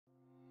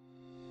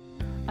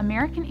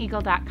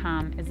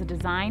Americaneagle.com is a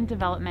design,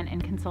 development,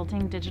 and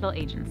consulting digital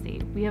agency.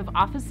 We have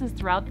offices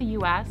throughout the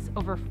U.S.,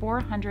 over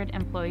 400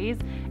 employees,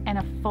 and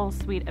a full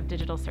suite of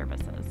digital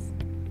services.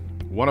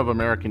 One of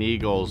American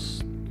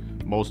Eagle's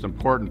most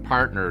important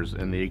partners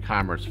in the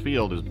e-commerce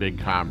field is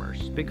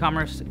BigCommerce.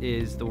 BigCommerce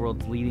is the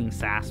world's leading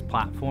SaaS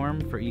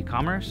platform for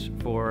e-commerce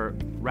for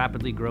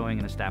rapidly growing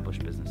and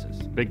established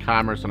businesses.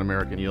 BigCommerce and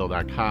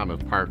Americaneagle.com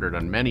have partnered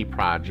on many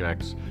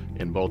projects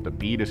in both the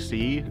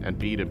B2C and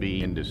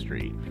B2B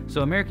industry.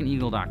 So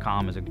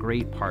Americaneagle.com is a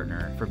great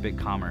partner for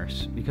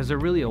BigCommerce because they're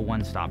really a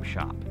one-stop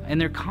shop,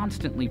 and they're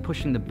constantly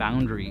pushing the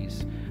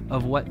boundaries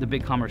of what the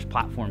BigCommerce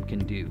platform can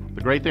do.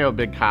 The great thing about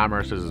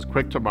BigCommerce is it's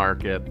quick to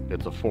market,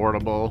 it's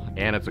affordable,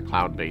 and it's a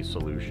cloud-based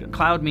solution.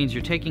 Cloud means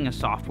you're taking a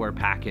software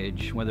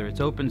package, whether it's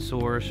open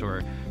source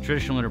or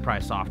traditional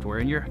enterprise software,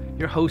 and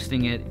you're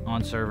hosting it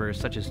on servers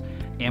such as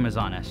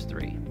Amazon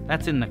S3.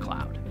 That's in the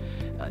cloud.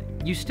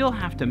 You still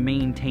have to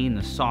maintain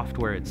the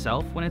software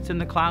itself when it's in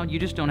the cloud, you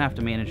just don't have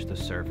to manage the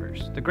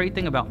servers. The great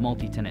thing about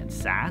multi-tenant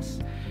SaaS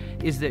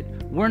is that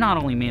we're not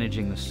only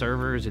managing the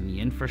servers and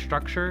the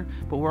infrastructure,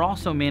 but we're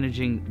also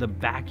managing the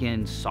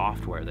back-end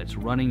software that's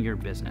running your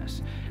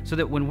business. So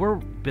that when we're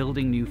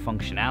building new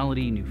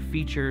functionality, new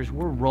features,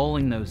 we're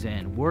rolling those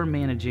in. We're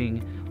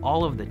managing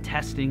all of the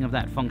testing of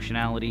that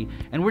functionality,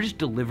 and we're just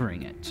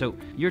delivering it. So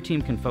your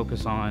team can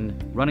focus on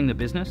running the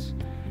business,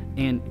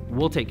 and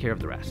we'll take care of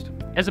the rest.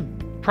 As a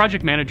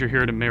project manager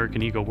here at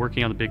American Eagle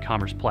working on the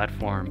BigCommerce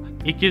platform,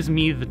 it gives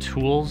me the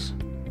tools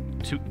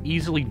to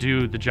easily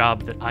do the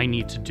job that I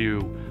need to do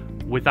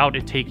without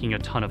it taking a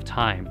ton of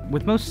time.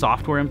 With most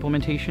software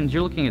implementations,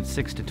 you're looking at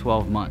 6 to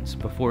 12 months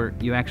before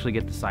you actually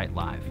get the site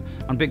live.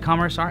 On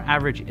BigCommerce, our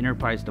average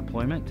enterprise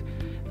deployment,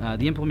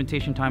 the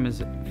implementation time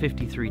is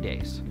 53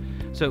 days.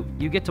 So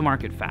you get to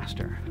market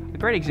faster. A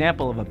great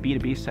example of a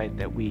B2B site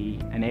that we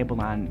enabled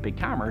on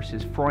BigCommerce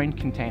is Freund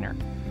Container.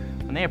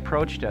 When they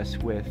approached us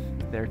with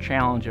their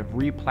challenge of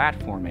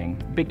re-platforming,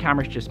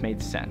 BigCommerce just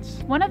made sense.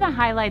 One of the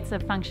highlights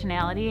of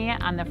functionality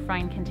on the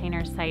Freund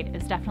Container site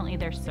is definitely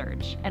their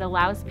search. It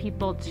allows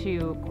people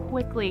to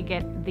quickly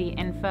get the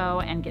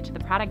info and get to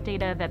the product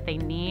data that they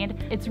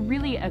need. It's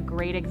really a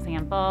great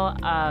example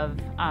of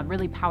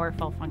really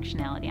powerful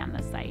functionality on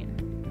the site.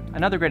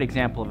 Another great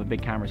example of a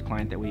BigCommerce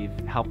client that we've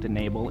helped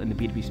enable in the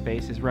B2B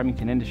space is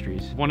Remington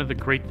Industries. One of the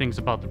great things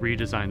about the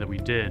redesign that we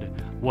did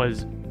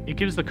was it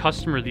gives the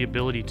customer the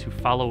ability to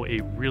follow a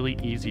really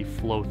easy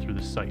flow through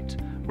the site,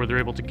 where they're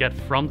able to get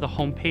from the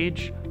home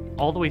page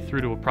all the way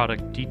through to a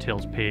product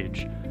details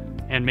page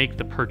and make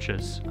the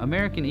purchase.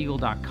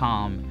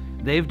 Americaneagle.com,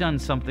 they've done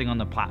something on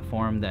the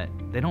platform that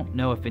they don't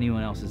know if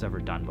anyone else has ever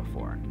done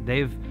before.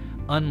 They've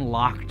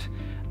unlocked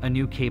a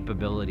new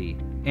capability,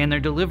 and they're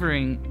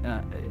delivering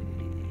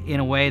in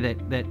a way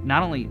that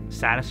not only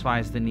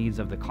satisfies the needs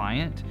of the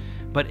client,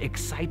 but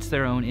excites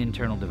their own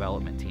internal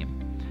development team.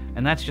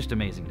 And that's just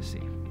amazing to see.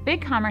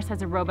 BigCommerce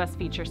has a robust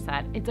feature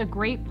set. It's a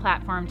great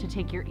platform to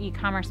take your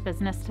e-commerce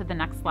business to the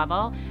next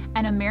level,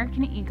 and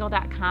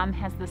Americaneagle.com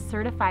has the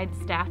certified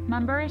staff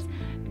members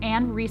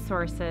and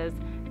resources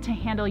to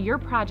handle your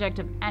project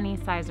of any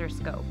size or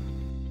scope.